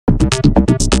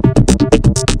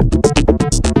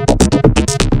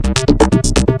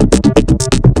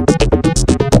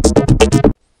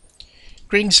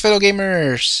Greetings, fellow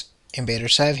gamers!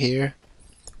 InvaderXive here.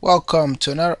 Welcome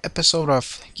to another episode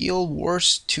of Guild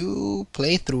Wars 2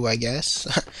 playthrough, I guess.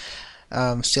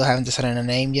 Still haven't decided on a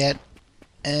name yet.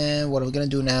 And what I'm gonna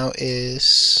do now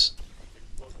is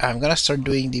I'm gonna start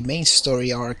doing the main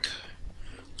story arc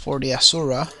for the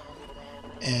Asura.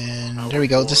 And there we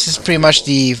go. This is pretty much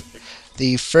the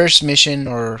first mission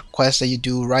or quest that you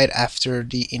do right after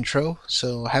the intro.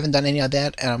 So I haven't done any of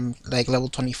that, and I'm like level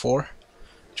 24,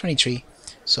 23.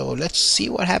 So let's see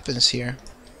what happens here.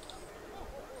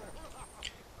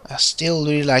 I still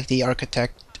really like the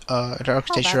architecture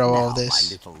of all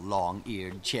this. My little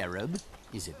long-eared cherub.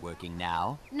 Is it working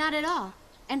now? Not at all.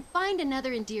 And find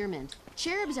another endearment.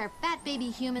 Cherubs are fat baby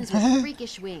humans with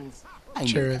freakish wings. I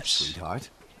knew that, sweetheart.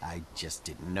 I just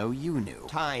didn't know you knew.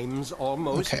 Time's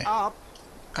almost Okay. up.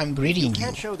 I'm greeting If you you.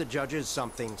 can't show the judges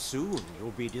something soon,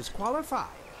 you'll be disqualified.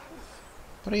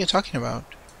 What are you talking about?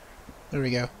 There we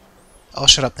go. I'll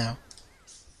shut up now.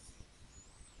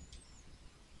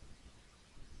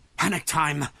 Panic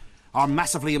time! Our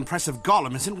massively impressive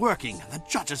golem isn't working. The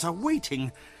judges are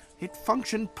waiting. It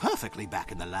functioned perfectly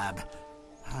back in the lab.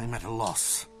 I'm at a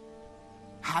loss.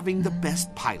 Having the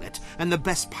best pilot and the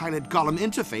best pilot golem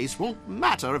interface won't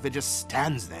matter if it just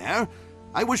stands there.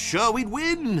 I was sure we'd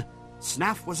win.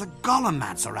 Snaff was a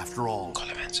golemancer after all.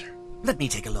 Golemancer. Let me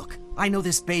take a look. I know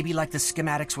this baby like the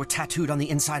schematics were tattooed on the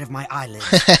inside of my eyelids.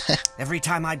 Every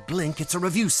time I blink, it's a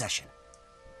review session.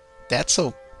 That's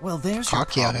so Well, there's your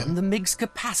cocky of problem. him. The MIG's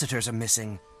capacitors are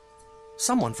missing.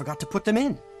 Someone forgot to put them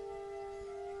in.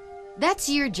 That's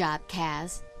your job,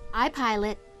 Kaz. I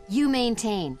pilot, you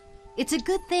maintain. It's a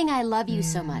good thing I love you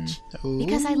so much.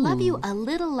 Because I love you a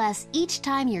little less each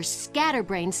time your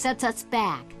scatterbrain sets us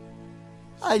back.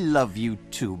 I love you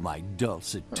too, my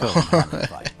dulcet toned honey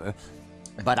viper.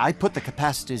 But I put the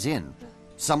capacitors in.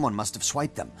 Someone must have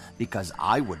swiped them, because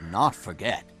I would not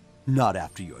forget. Not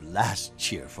after your last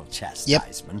cheerful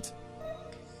chastisement.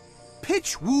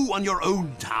 Pitch woo on your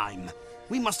own time.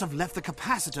 We must have left the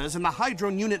capacitors in the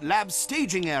Hydron Unit lab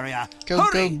staging area. Go,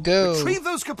 Hurry! go, go. Retrieve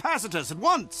those capacitors at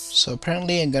once! So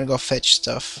apparently I'm gonna go fetch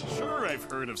stuff. Sure, I've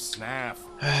heard of Snaff.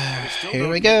 I still Here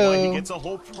don't we get why go. he gets a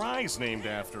whole prize named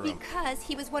after him. Because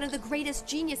he was one of the greatest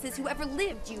geniuses who ever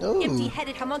lived, you Ooh.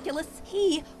 empty-headed homunculus.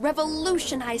 He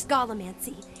revolutionized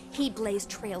Golemancy. He blazed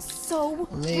trails so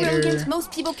Later. brilliant,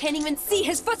 most people can't even see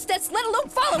his footsteps, let alone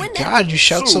follow in them. God, you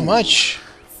shout so much.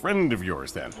 Friend of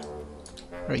yours, then.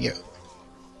 There we go.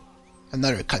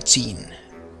 Another cutscene.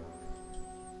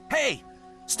 Hey!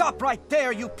 Stop right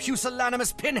there, you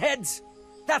pusillanimous pinheads!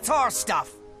 That's our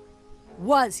stuff!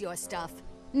 Was your stuff.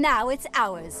 Now it's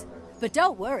ours. But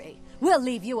don't worry, we'll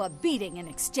leave you a beating in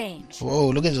exchange.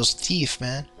 Whoa, look at those teeth,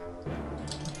 man.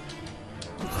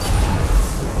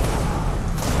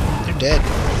 They're dead.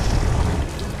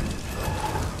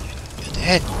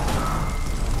 They're dead.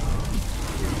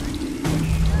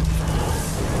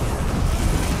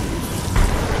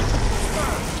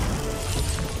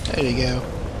 There you go.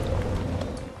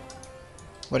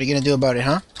 What are you gonna do about it,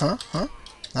 huh? Huh?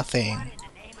 Nothing.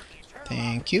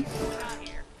 Thank you.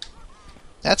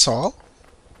 That's all.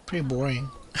 Pretty boring.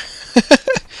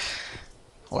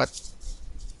 What?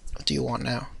 What do you want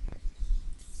now?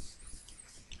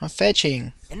 I'm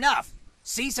fetching. Enough!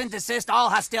 Cease and desist all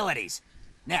hostilities.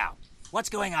 Now, what's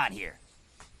going on here?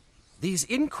 These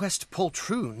inquest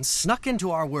poltroons snuck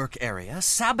into our work area,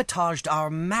 sabotaged our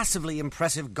massively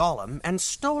impressive golem, and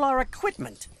stole our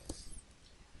equipment.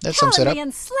 That sums it up. Calumny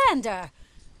and slander!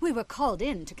 We were called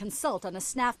in to consult on a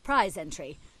Snaff prize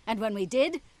entry, and when we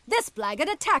did, this blackguard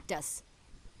attacked us.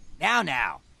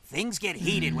 Now, things get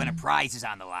heated when a prize is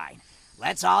on the line.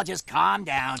 Let's all just calm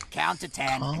down, count to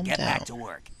 10, Calm and get down. back to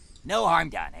work. No harm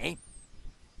done, eh?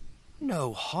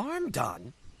 No harm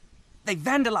done. They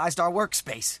vandalized our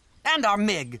workspace, and our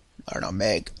MIG. I don't know,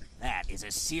 Meg. That is a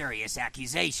serious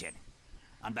accusation.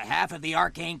 On behalf of the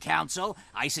Arcane Council,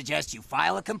 I suggest you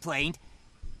file a complaint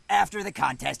after the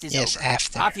contest is Yes, over.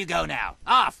 after. Off you go now.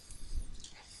 Off!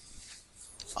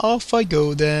 Off I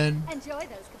go then. Enjoy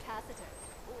those capacitors.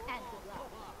 And good luck.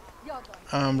 You're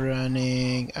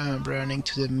going I'm running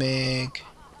to the MiG.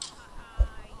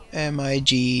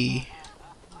 MIG.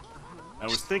 I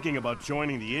was thinking about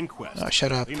joining the inquest. Oh,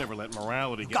 shut up. They never let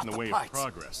morality get in the way of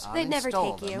progress. They'd never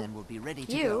Uninstall take them you. and we'll be ready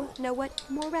to You go. know what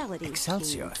morality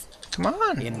Excelsior. means. Come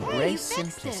on. Embrace Hey, you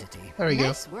fixed it. simplicity. There we go.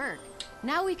 Nice work.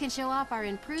 Now we can show off our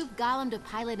improved golem to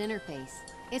pilot interface.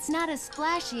 It's not as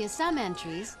flashy as some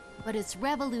entries, but it's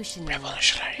revolutionary.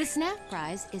 Revolutionary. The Snaff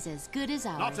prize is as good as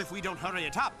ours. Not if we don't hurry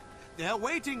it up. They're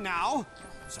waiting now.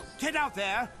 So get out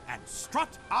there and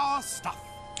strut our stuff.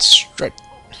 Strut.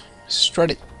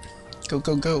 Strut it. Go,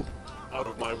 go, go. Out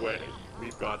of my way.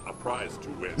 We've got a prize to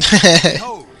win.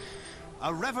 Behold,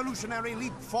 a revolutionary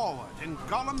leap forward in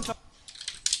Gollum to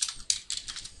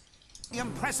the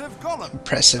impressive Gollum.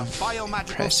 Impressive. The biomagical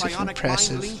Impressive, psionic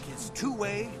impressive. mind link is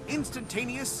two-way,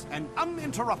 instantaneous, and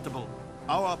uninterruptible.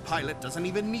 Our pilot doesn't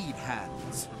even need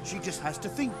hands. She just has to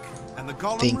think, and the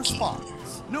Gollum Thinking.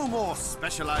 responds. No more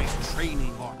specialized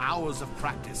training or hours of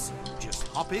practice. Just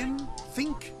hop in,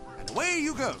 think, and away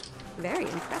you go. Very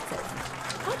impressive.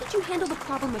 How did you handle the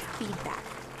problem of feedback?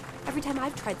 Every time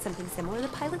I've tried something similar, the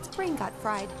pilot's brain got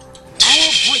fried.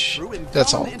 Our breakthrough in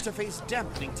That's Gollum all. interface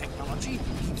dampening technology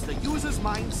keeps the user's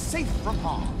mind safe from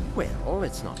harm. Well,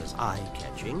 it's not as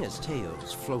eye-catching as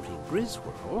Teo's floating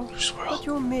Griswirl, but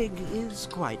your MiG is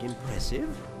quite impressive.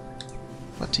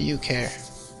 What do you care?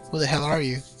 Who the hell are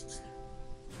you?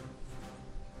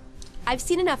 I've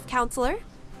seen enough, Counselor.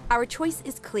 Our choice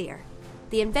is clear.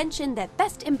 The invention that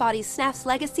best embodies Snaf's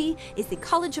legacy is the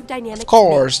College of Dynamics. Of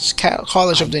course,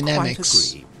 College of I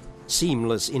Dynamics. quite agree.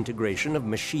 Seamless integration of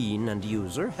machine and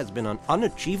user has been an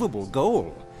unachievable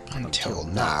goal. Until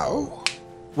now.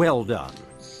 Well done.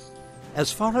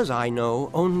 As far as I know,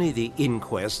 only the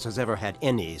Inquest has ever had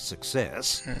any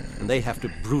success, and they have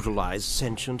to brutalize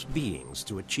sentient beings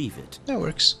to achieve it. That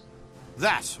works.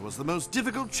 That was the most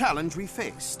difficult challenge we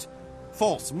faced.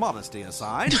 False modesty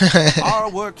aside, our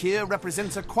work here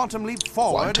represents a quantum leap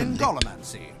forward in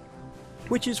Gollomancy.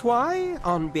 Which is why,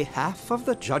 on behalf of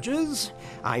the judges,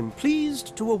 I'm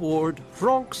pleased to award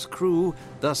Hronk's crew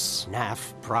the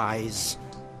Snaf Prize.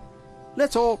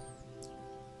 Let's all...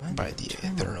 By the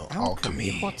eternal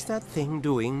alchemy. What's that thing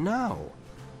doing now?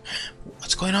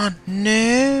 What's going on?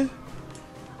 No.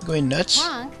 Going nuts?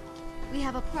 Frank, we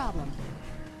have a problem.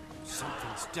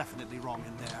 Something's definitely wrong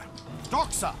in there.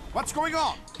 Doxa, what's going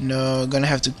on? No, gonna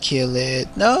have to kill it.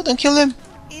 No, don't kill him.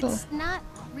 It's not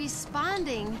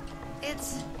responding.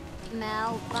 It's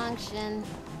malfunction.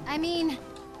 I mean,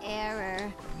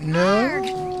 error. Arg.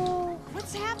 No.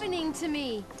 What's happening to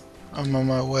me? I'm on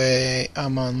my way.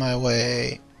 I'm on my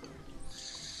way.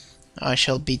 I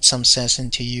shall beat some sense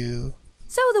into you.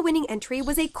 So the winning entry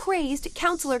was a crazed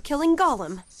counselor killing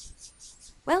Gollum.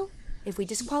 Well, if we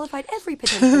disqualified every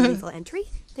potentially lethal entry,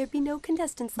 there'd be no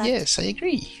contestants left. Yes, I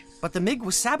agree. But the MiG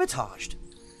was sabotaged.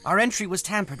 Our entry was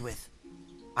tampered with.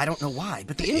 I don't know why,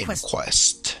 but the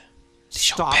inquest...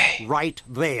 Stop right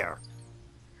there.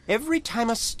 Every time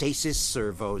a stasis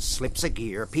servo slips a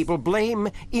gear, people blame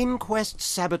Inquest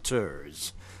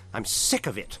saboteurs. I'm sick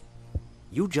of it.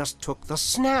 You just took the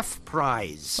Snaf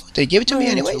Prize. They give it to me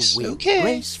Learn anyways? win Okay.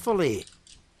 gracefully.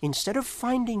 Instead of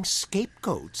finding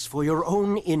scapegoats for your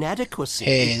own inadequacy,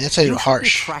 Hey, that's a little you should harsh. be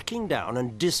tracking down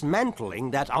and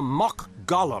dismantling that amok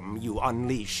golem you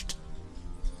unleashed.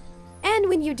 And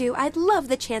when you do, I'd love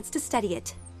the chance to study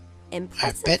it. I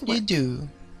Impressive bet you work. do.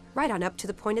 Right on up to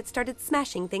the point it started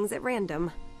smashing things at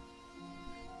random.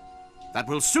 That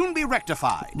will soon be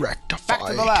rectified. Back to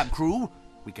the lab, crew.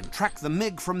 We can track the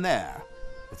MiG from there.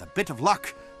 With a bit of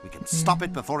luck, we can stop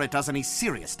it before it does any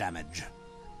serious damage.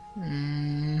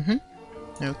 Mm-hmm.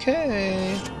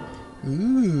 Okay.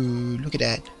 Ooh, look at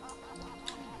that.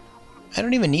 I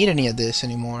don't even need any of this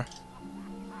anymore.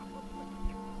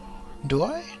 Do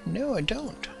I? No, I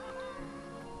don't.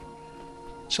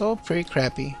 It's all pretty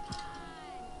crappy.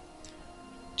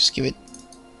 Just give it...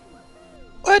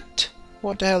 What?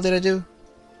 What the hell did I do?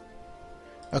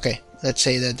 Okay, let's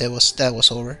say that that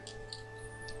was over.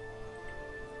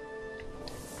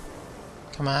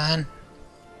 Come on.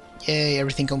 Yay,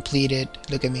 everything completed.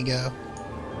 Look at me go.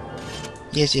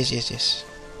 Yes, yes, yes, yes.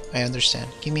 I understand.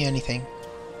 Give me anything.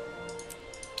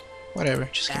 Whatever,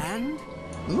 just give me.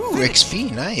 Ooh,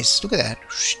 XP, nice. Look at that.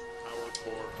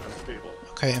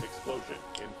 Okay.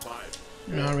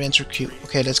 Now re-enter queue.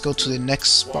 Okay, let's go to the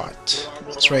next spot.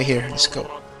 It's right here. Let's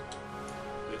go.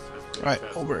 Right,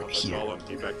 over here.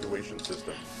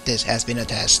 This has been a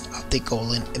test of the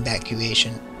Golan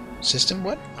evacuation system.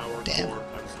 What? Damn.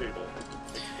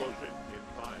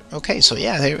 Okay, so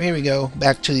yeah, here we go.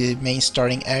 Back to the main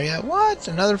starting area. What?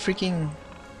 Another freaking...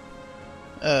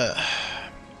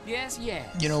 Yes, yes.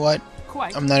 You know what?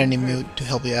 Quite I'm not in the mood to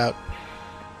help you out.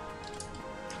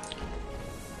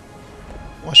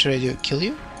 What should I do? Kill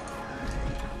you?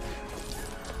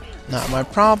 Not my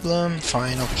problem.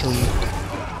 Fine, I'll kill you.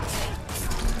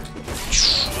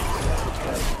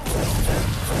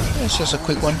 It's just a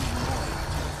quick one.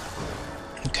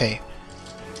 Okay.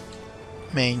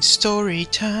 Main story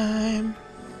time.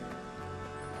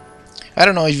 I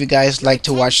don't know if you guys like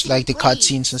to watch like the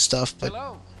cutscenes and stuff, but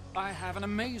I have an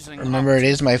amazing remember it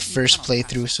is my first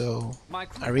playthrough, so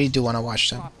I really do want to watch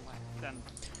them.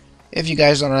 If you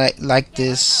guys don't like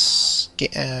this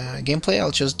gameplay,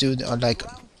 I'll just do like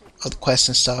all the quests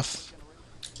and stuff.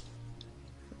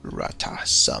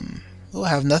 Ratasum. Oh, I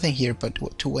have nothing here but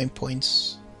 2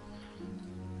 waypoints.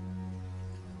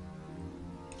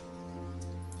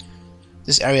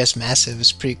 This area is massive.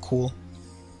 It's pretty cool.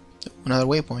 Another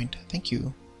waypoint. Thank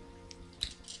you.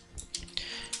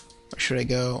 Where should I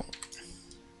go?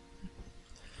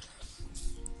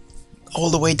 All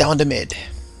the way down the mid.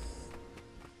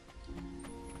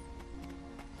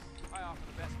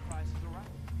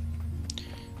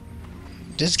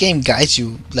 This game guides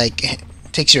you, like,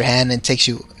 takes your hand and takes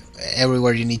you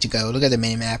everywhere you need to go. Look at the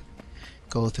minimap.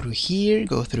 Go through here,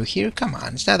 go through here. Come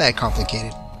on, it's not that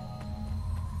complicated.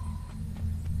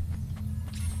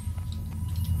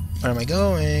 Where am I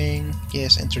going?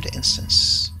 Yes, enter the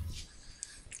instance.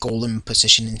 Golem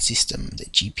positioning system, the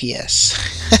GPS.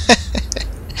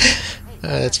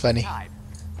 That's funny.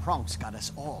 Pronk's got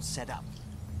us all set up.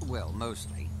 Well,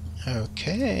 mostly.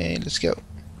 Okay, let's go.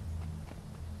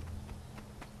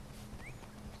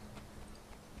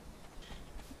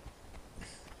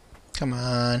 Come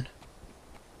on.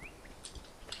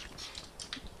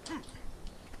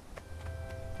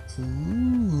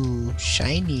 Ooh,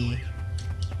 shiny.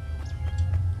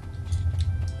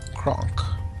 Kronk.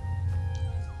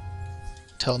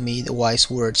 Tell me the wise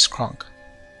words, Kronk.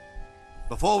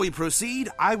 Before we proceed,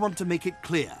 I want to make it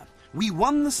clear. We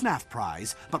won the SNAF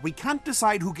prize, but we can't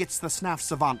decide who gets the SNAF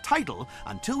Savant title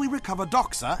until we recover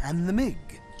Doxa and the MiG.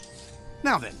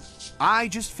 Now then, I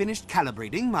just finished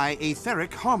calibrating my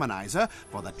etheric harmonizer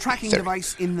for the tracking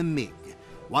device in the MiG.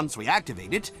 Once we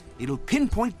activate it, it'll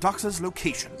pinpoint Doxa's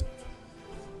location.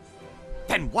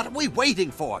 Then what are we waiting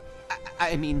for?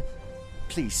 I mean,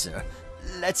 please, sir,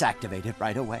 let's activate it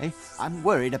right away. I'm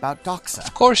worried about Doxa.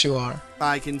 Of course you are.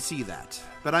 I can see that,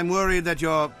 but I'm worried that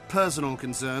your personal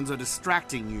concerns are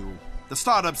distracting you. The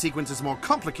startup sequence is more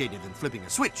complicated than flipping a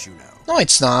switch, you know. No,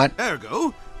 it's not.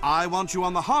 Ergo, I want you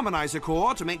on the harmonizer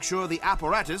core to make sure the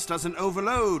apparatus doesn't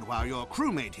overload while your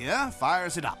crewmate here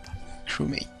fires it up.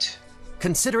 Crewmate.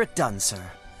 Consider it done,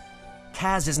 sir.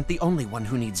 Kaz isn't the only one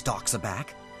who needs Doxa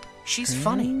back. She's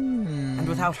funny, and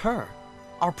without her,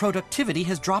 our productivity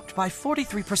has dropped by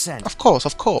 43%. Of course,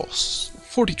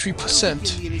 43%.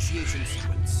 Begin the initiation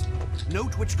sequence.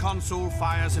 Note which console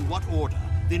fires in what order,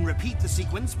 then repeat the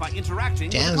sequence by interacting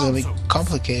Damn, with the it's gonna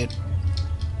console. be complicated.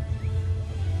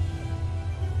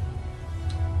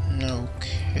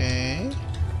 Okay.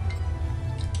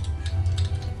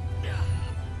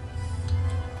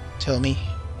 Tell me.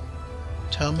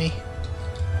 Tell me.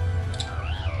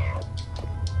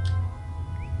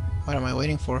 What am I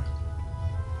waiting for?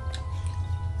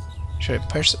 Should I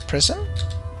press him?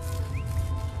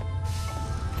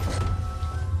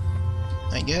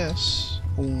 I guess.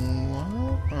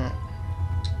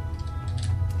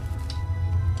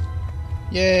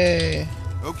 Yay!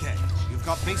 Okay, you've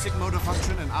got basic motor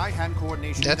function and eye-hand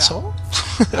coordination That's down. all?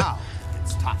 Now,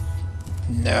 it's tough.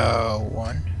 No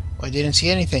one. I didn't see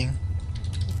anything.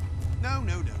 No,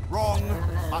 wrong.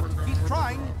 Keep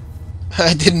trying.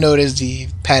 I didn't notice the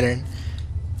pattern.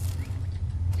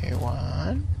 Okay,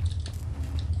 1,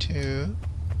 2,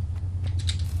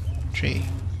 3.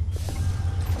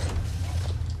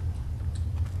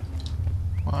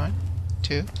 1,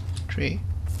 2, 3.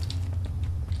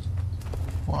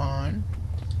 1,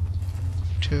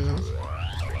 2,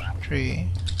 3,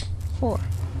 4.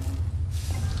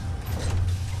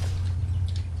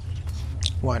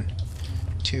 1,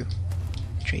 2,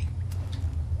 3.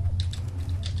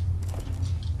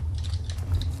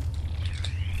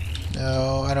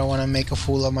 No, I don't want to make a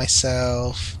fool of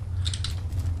myself.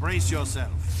 Brace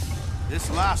yourself. This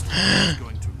last one is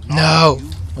going to knock No, you.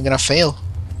 I'm gonna fail.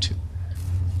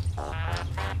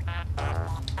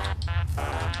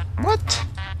 What?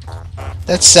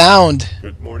 That sound.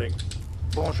 Good morning.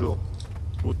 Bonjour.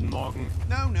 Guten Morgen.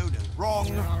 No, wrong.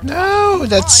 No,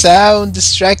 that sound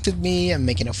distracted me. I'm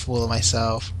making a fool of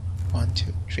myself. 1,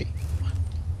 2, 3.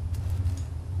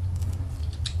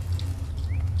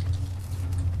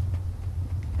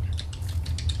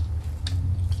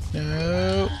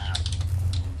 No.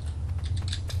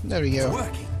 There we go.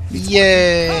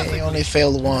 Yay! Only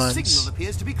failed once. The signal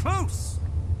appears to be close.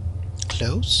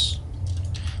 Close?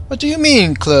 What do you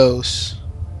mean close?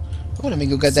 Oh, let me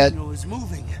go get that Signal is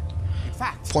moving. In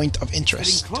fact, point of it's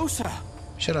interest. getting closer.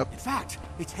 Shut up. In fact,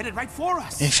 it's headed right for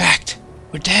us. In fact,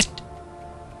 we're dead.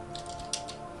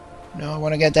 No, I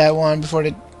want to get that one before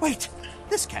they... Wait,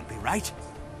 this can't be right.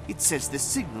 It says the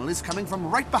signal is coming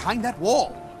from right behind that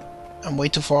wall. I'm way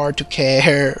too far to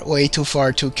care. Way too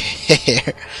far to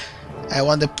care. I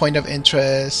want the point of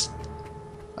interest.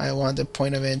 I want the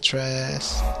point of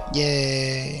interest.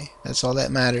 Yay. That's all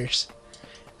that matters.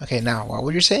 Okay, now, what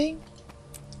were you saying?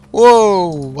 Whoa!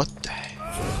 What the?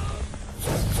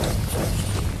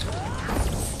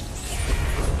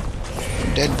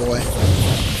 You're dead, boy.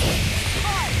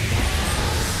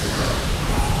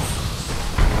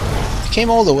 You came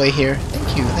all the way here.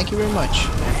 Thank you very much.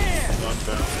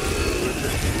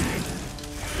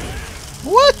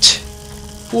 What?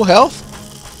 Full health?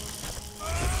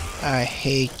 I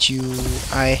hate you.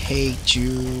 I hate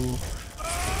you.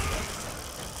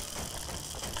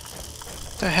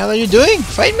 What the hell are you doing?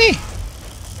 Fight me!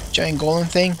 Giant golem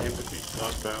thing.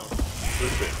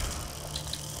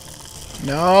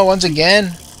 No, once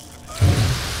again.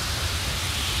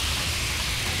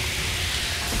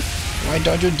 Why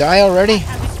don't you die already?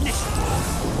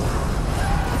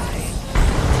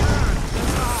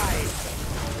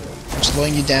 I'm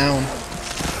slowing you down.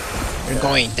 You're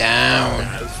going down.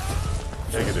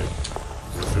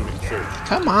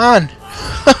 Come on!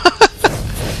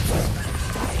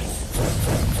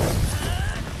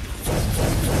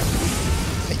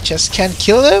 I just can't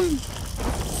kill him?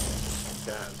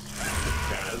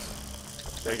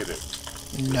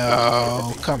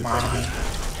 No, come on.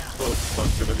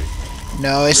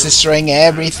 No, it's destroying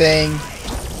everything.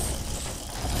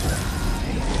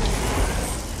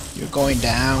 You're going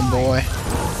down, boy.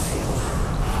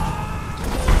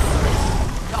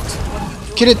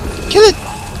 Kill it! Kill it!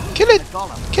 Kill it!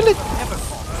 Kill it!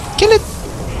 Kill it!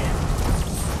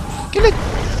 Kill it!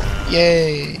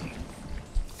 Yay!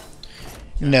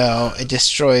 No, it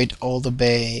destroyed all the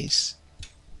base.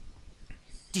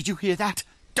 Did you hear that?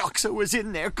 Doxa was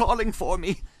in there calling for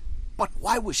me. But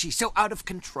why was she so out of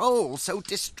control, so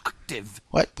destructive?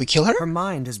 What? We kill her? Her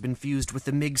mind has been fused with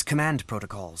the MiG's command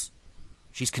protocols.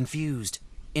 She's confused,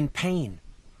 in pain,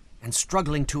 and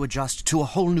struggling to adjust to a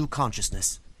whole new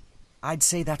consciousness. I'd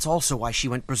say that's also why she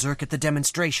went berserk at the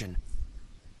demonstration.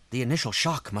 The initial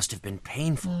shock must have been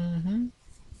painful.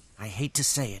 I hate to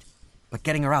say it, but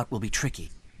getting her out will be tricky.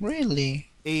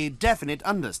 Really? A definite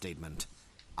understatement.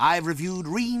 I've reviewed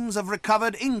reams of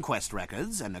recovered inquest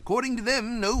records, and according to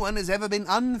them, no one has ever been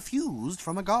unfused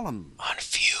from a golem.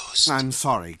 Unfused? I'm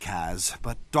sorry, Kaz,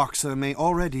 but Doxa may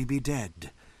already be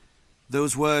dead.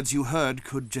 Those words you heard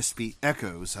could just be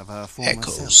echoes of her former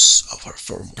self. Of her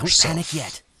former Don't self. panic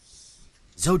yet.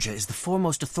 Zoja is the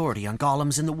foremost authority on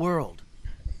golems in the world,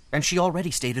 and she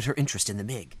already stated her interest in the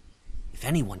MiG. If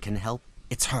anyone can help,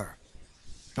 it's her.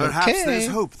 Perhaps there's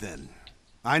hope, then.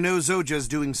 I know Zoja's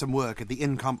doing some work at the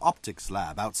Incom Optics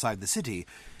lab outside the city.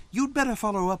 You'd better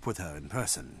follow up with her in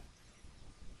person.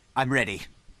 I'm ready.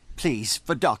 Please,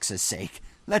 for Doxa's sake,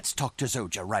 let's talk to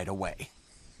Zoja right away.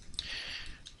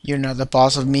 You're not the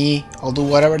boss of me. I'll do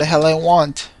whatever the hell I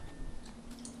want.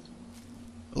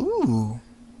 Ooh.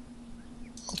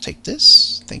 I'll take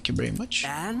this. Thank you very much.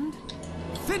 And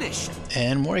finished.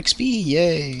 And more XP.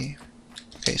 Yay.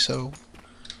 Okay, so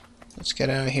let's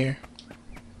get out of here.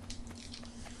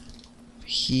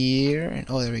 Here and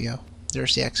oh, there we go.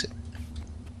 There's the exit.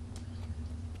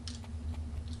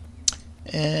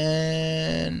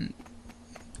 And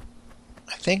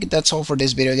I think that's all for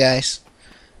this video, guys.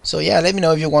 So yeah, let me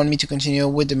know if you want me to continue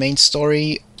with the main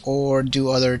story or do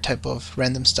other type of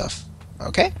random stuff.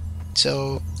 Okay?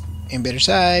 So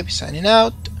InvaderXive signing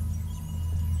out.